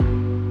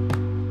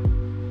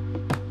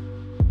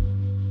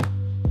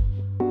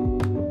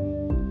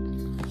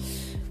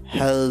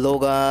Hello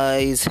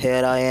guys,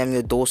 here I am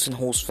your host and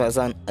host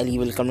Faizan Ali,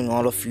 welcoming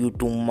all of you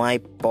to my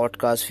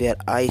podcast where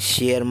I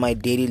share my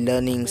daily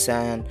learnings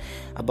and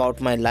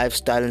about my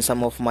lifestyle and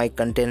some of my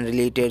content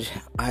related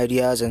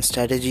ideas and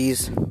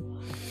strategies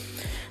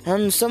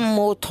and some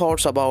more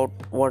thoughts about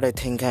what I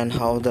think and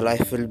how the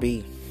life will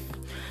be.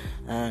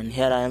 And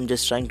here I am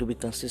just trying to be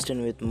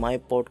consistent with my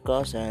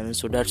podcast, and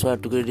so that's why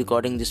I'm today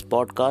recording this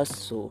podcast.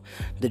 So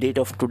the date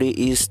of today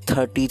is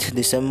 30th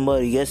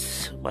December.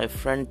 Yes, my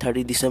friend,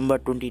 30th December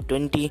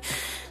 2020,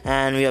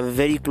 and we are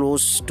very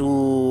close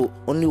to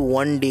only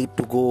one day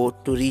to go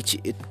to reach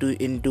it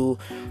into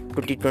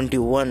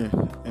 2021.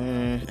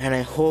 And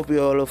I hope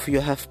all of you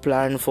have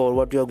planned for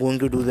what you are going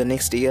to do the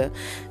next year,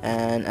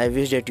 and I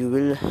wish that you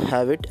will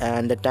have it.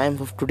 And the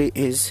time of today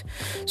is,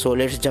 so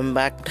let's jump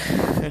back.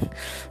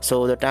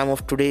 So the time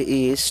of today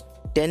is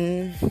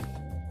 10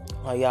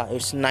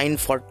 it's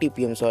 9:40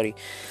 p.m. sorry,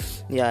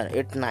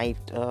 at night.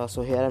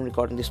 So here I'm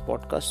recording this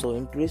podcast. So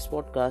in today's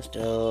podcast,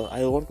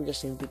 I want to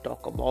just simply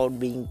talk about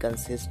being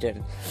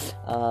consistent,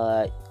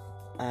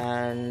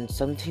 and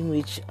something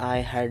which I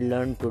had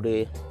learned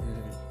today.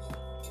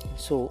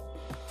 So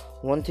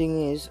one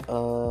thing is,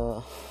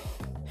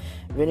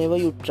 whenever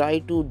you try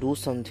to do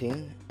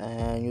something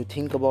and you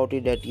think about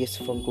it that yes,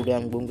 from today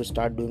I'm going to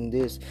start doing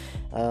this,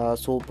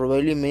 so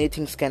probably many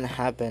things can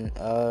happen,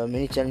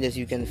 many challenges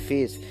you can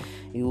face,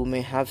 you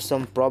may have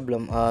some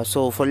problem.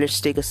 So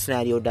let's take a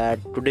scenario that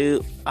today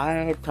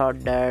I thought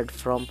that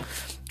from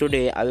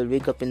today I will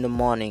wake up in the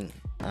morning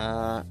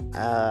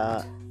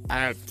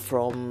at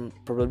from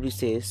probably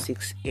say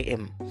 6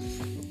 a.m.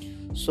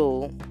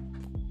 So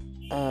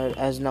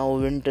as now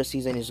winter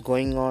season is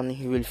going on,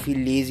 you will feel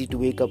lazy to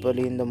wake up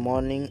early in the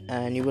morning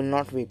and you will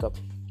not wake up.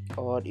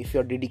 Or if you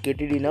are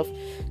dedicated enough,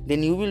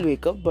 then you will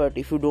wake up. But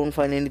if you don't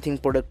find anything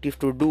productive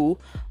to do,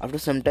 after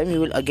some time you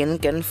will again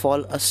can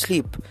fall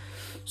asleep.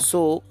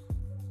 So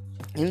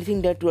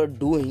anything that you are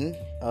doing,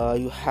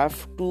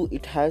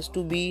 it has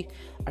to be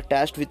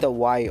attached with a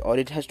why, or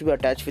it has to be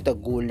attached with a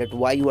goal, that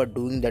why you are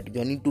doing that.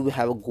 You need to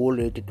have a goal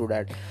related to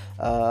that,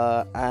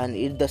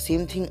 and the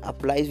same thing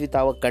applies with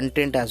our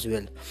content as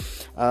well.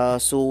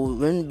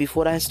 So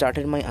before I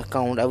started my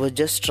account, I was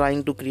just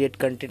trying to create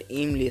content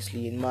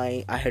aimlessly.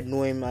 I had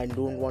no aim. I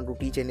don't want to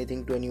teach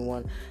anything to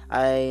anyone.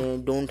 I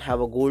don't have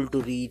a goal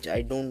to reach.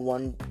 I don't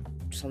want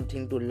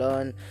something to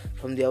learn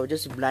from there. I was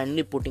just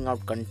blindly putting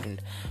out content.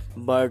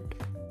 But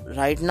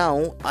right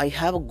now I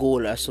have a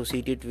goal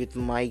associated with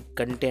my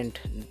content,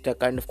 the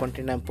kind of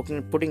content I'm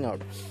putting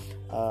out.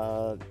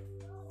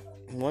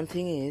 One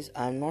thing is,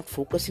 I'm not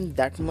focusing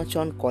that much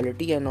on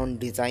quality and on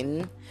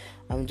design.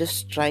 I'm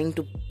just trying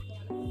to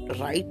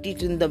write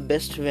it in the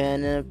best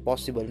manner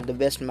possible,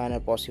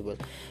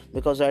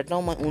 because right now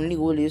my only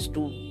goal is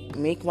to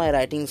make my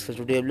writing skills,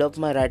 to develop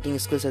my writing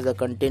skills as a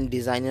content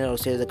designer or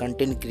say as a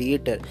content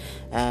creator.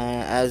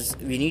 As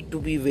we need to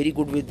be very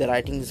good with the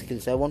writing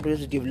skills, I want to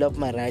just develop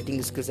my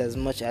writing skills as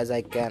much as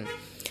I can.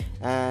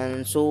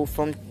 And so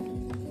from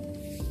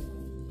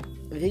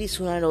very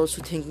soon I'm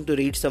also thinking to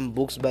read some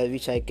books by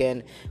which I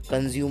can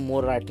consume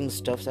more writing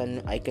stuffs,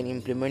 and I can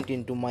implement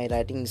into my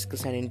writing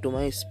skills and into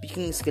my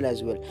speaking skill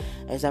as well,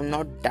 as I'm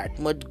not that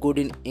much good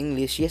in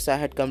English. Yes, I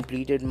had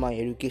completed my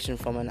education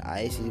from an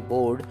ICSE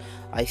board,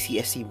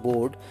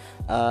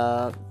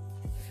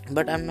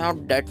 but I'm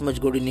not that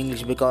much good in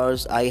English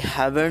because I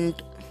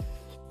haven't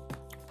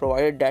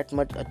provided that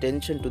much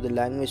attention to the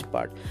language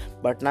part.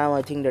 But now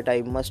I think that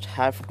I must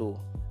have to.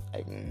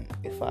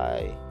 If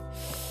I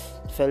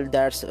felt,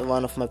 that's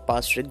one of my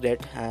past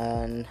regret,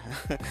 and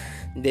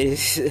there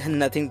is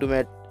nothing to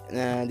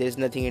there is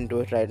nothing into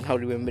it right now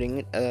remembering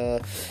it.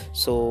 I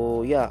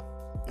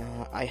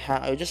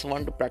just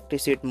want to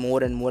practice it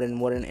more and more and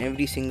more, and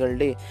every single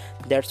day.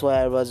 That's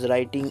why I was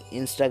writing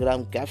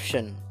Instagram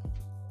caption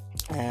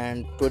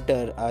and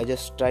Twitter. I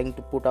just trying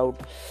to put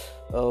out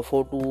 4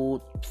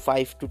 to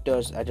 5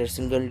 twitters at a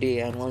single day,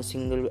 and one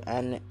single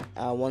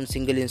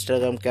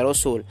Instagram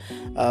carousel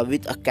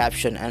with a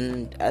caption.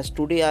 And as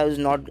today I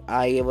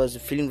was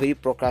feeling very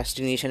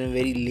procrastination and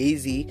very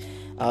lazy,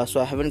 so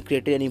I haven't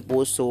created any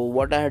post. So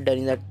what I had done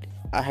is that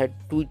I had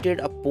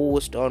tweeted a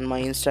post on my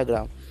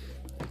Instagram.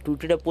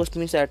 Tweeted a post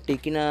means I had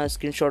taken a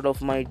screenshot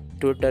of my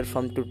Twitter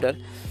from Twitter,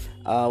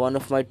 one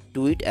of my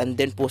tweet, and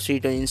then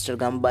posted it on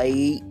Instagram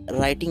by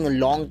writing a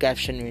long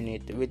caption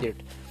with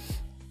it,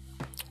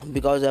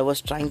 because I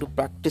was trying to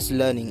practice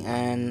learning.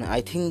 And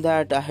I think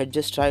that I had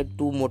just tried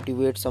to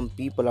motivate some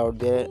people out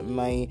there.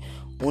 My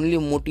only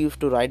motive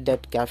to write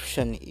that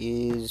caption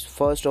is,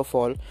 first of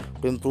all,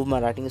 to improve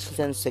my writing skills,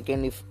 and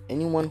second, if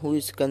anyone who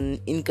is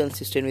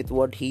inconsistent with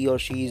what he or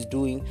she is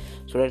doing,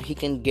 so that he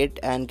can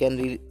get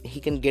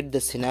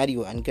the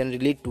scenario and can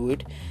relate to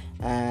it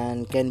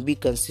and can be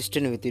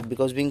consistent with it,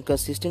 because being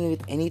consistent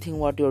with anything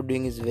what you are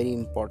doing is very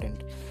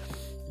important.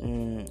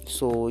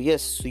 So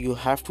yes, you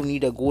have to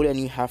need a goal and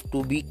you have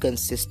to be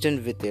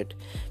consistent with it,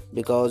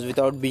 because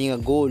without being a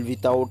goal,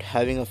 without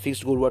having a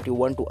fixed goal what you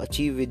want to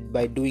achieve with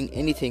by doing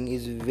anything,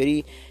 is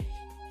very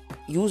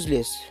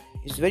useless.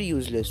 It's very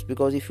useless,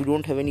 because if you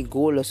don't have any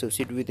goal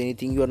associated with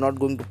anything, you are not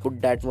going to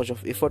put that much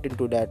of effort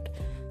into that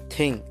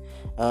thing.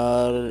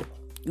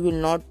 You will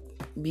not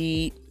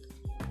be,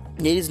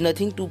 there is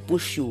nothing to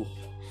push you,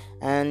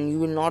 and you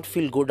will not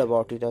feel good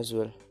about it as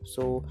well.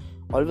 So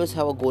always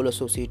have a goal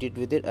associated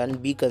with it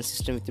and be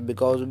consistent with it,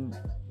 because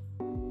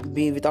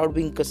without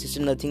being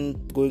consistent, nothing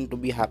going to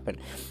be happen.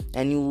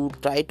 And you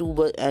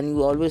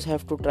always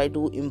have to try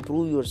to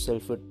improve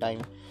yourself with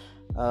time.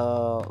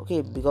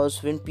 Okay,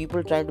 because when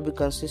people try to be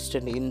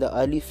consistent in the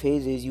early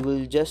phases, you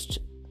will just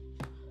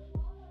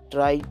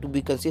try to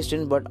be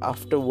consistent, but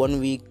after 1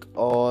 week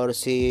or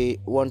say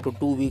 1 to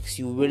 2 weeks,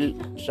 you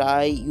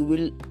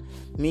will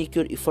make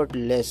your effort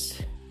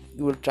less.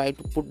 You will try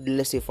to put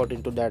less effort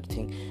into that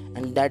thing,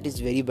 and that is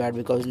very bad,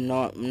 because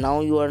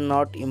now you are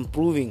not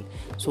improving.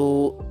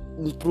 So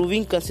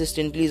improving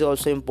consistently is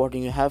also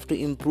important. You have to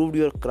improve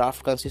your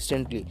craft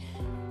consistently,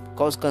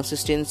 because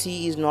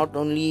consistency is not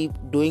only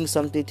doing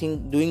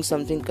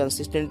something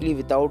consistently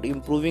without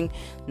improving.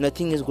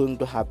 Nothing is going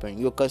to happen.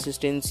 Your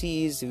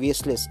consistency is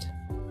wasteless.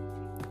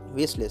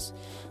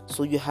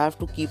 So you have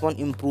to keep on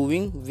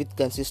improving with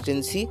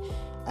consistency,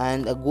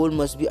 and a goal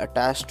must be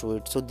attached to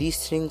it. So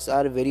these things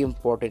are very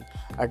important.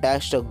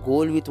 Attach a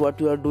goal with what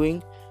you are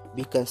doing,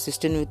 be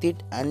consistent with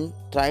it, and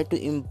try to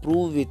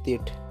improve with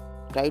it.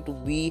 Try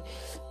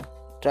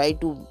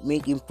to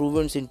make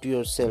improvements into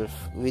yourself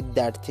with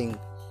that thing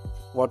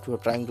what you are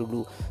trying to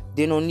do.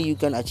 Then only you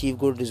can achieve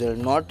good result,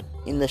 not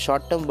in the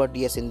short term, but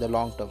yes, in the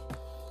long term.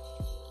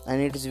 And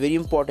it is very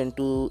important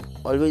to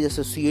always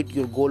associate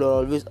your goal, or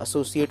always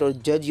associate or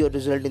judge your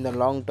result in the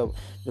long term,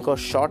 because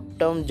short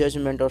term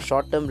judgment or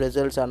short term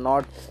results are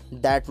not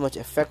that much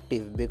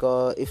effective.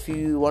 Because if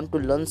you want to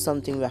learn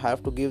something, you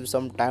have to give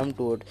some time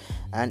to it,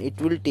 and it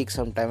will take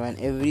some time, and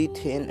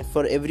everything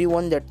for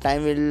everyone, that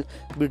time will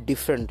be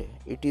different.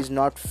 It is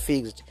not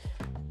fixed.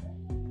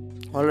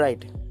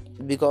 Alright,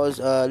 because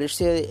let's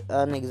say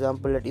an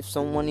example, that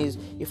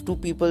if two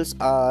peoples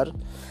are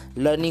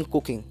learning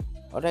cooking,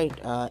 alright,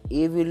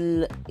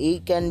 A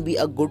can be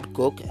a good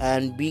cook,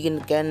 and B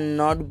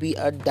cannot be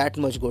that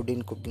much good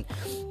in cooking.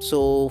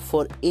 So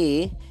for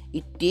A,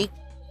 it take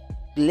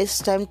less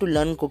time to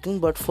learn cooking,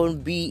 but for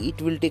B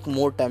it will take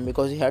more time,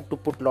 because he had to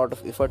put a lot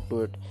of effort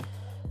to it.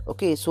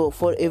 Okay, so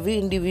for every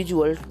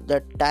individual,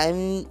 the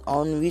time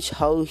on which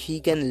how he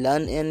can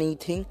learn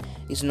anything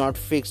is not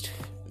fixed.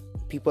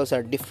 People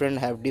are different,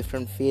 have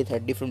different faith,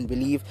 have different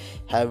belief,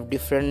 have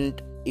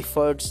different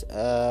efforts,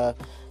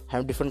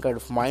 have different kind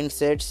of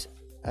mindsets,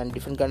 and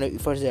different kind of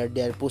efforts that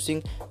they are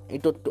pushing.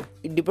 It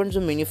depends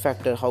on many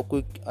factors how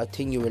quick a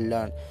thing you will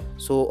learn.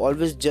 So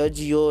always judge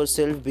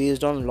yourself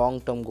based on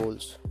long-term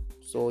goals.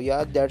 So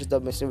yeah, that's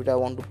the message which I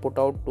want to put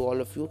out to all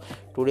of you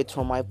today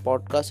through my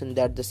podcast, and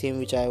that's the same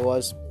which I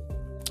was,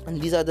 and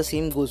these are the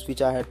same goals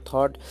which I had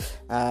thought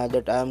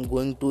that I am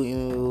going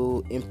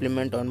to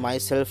implement on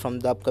myself from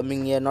the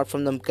upcoming year. Not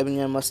from the upcoming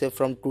year, I must say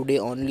from today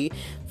only,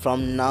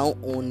 from now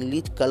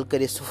only. Kal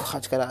kare so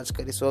aaj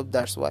kare so,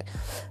 that's why.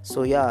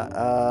 So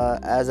yeah,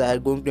 as I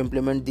am going to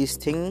implement this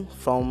thing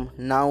from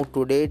now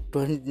today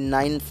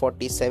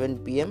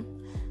 9:47 p.m.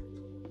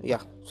 Yeah,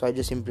 so I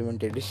just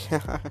implemented it.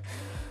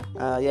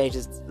 Yeah, it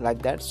is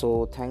like that.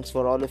 So thanks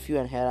for all of you,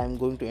 and here I am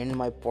going to end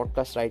my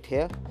podcast right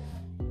here,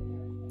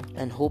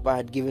 and hope I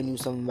had given you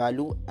some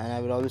value, and I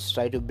will always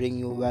try to bring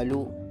you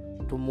value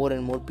to more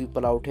and more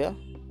people out here.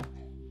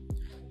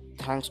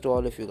 Thanks to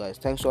all of you guys.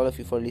 Thanks to all of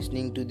you for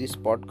listening to this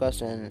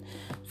podcast, and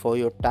for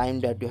your time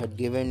that you had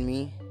given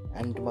me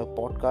and to my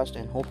podcast,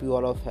 and hope you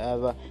all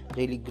have a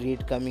really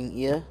great coming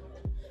year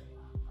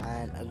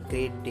and a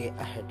great day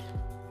ahead.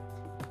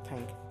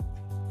 Thank you.